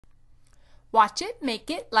Watch it, make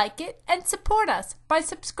it, like it, and support us by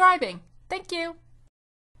subscribing. Thank you.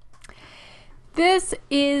 This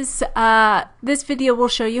video will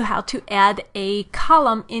show you how to add a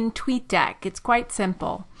column in Tweetdeck. It's quite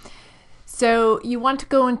simple. So you want to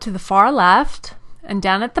go into the far left, and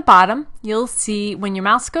down at the bottom you'll see, when your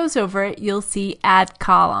mouse goes over it, you'll see Add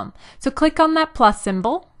Column. So click on that plus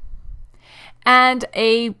symbol and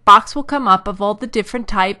a box will come up of all the different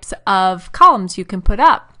types of columns you can put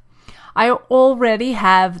up. I already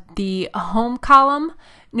have the home column,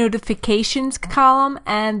 notifications column,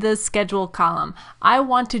 and the schedule column. I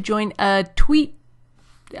want to join a tweet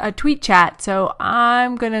chat, so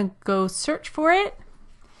I'm gonna go search for it,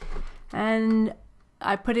 and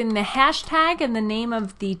I put in the hashtag and the name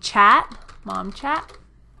of the chat, mom chat,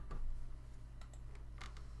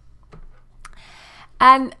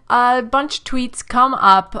 and a bunch of tweets come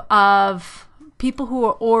up of people who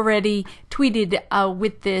are already tweeted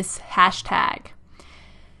with this hashtag.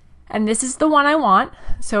 And this is the one I want,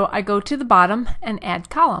 so I go to the bottom and add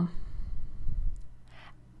column.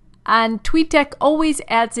 And Tweetdeck always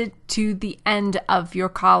adds it to the end of your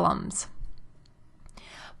columns.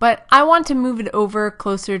 But I want to move it over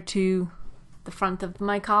closer to the front of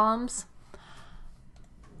my columns.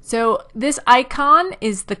 So this icon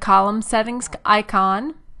is the column settings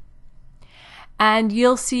icon. And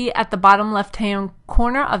you'll see at the bottom left-hand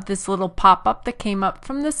corner of this little pop-up that came up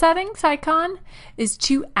from the settings icon is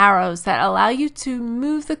two arrows that allow you to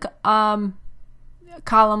move the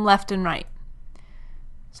column left and right.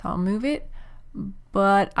 So I'll move it,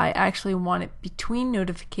 but I actually want it between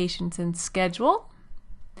notifications and schedule.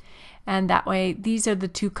 And that way, these are the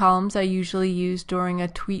two columns I usually use during a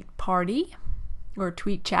tweet party or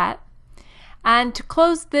tweet chat. And to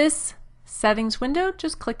close this settings window,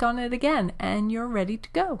 just click on it again and you're ready to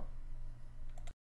go.